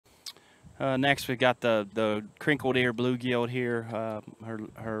Next, we got the crinkled ear bluegill here.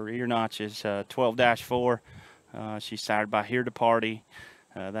 Her ear notch is 12-4. She's sired by Here to Party.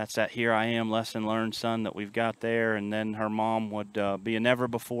 That's that Here I Am lesson learned son that we've got there. And then her mom would be a Never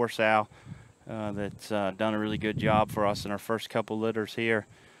Before sow that's done a really good job for us in our first couple litters here.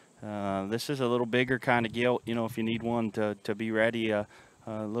 This is a little bigger kind of gilt, you know, if you need one to be ready a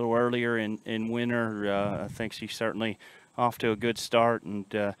little earlier in winter. I think she's certainly off to a good start,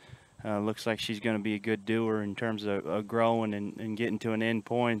 and looks like she's going to be a good doer in terms of growing and getting to an end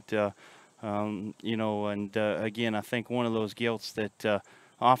point. You know, and again, I think one of those gilts that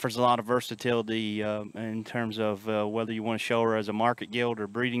offers a lot of versatility in terms of whether you want to show her as a market gilt or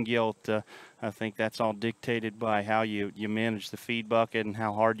breeding gilt. I think that's all dictated by how you manage the feed bucket and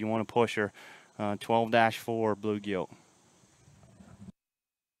how hard you want to push her. 12-4 blue gilt.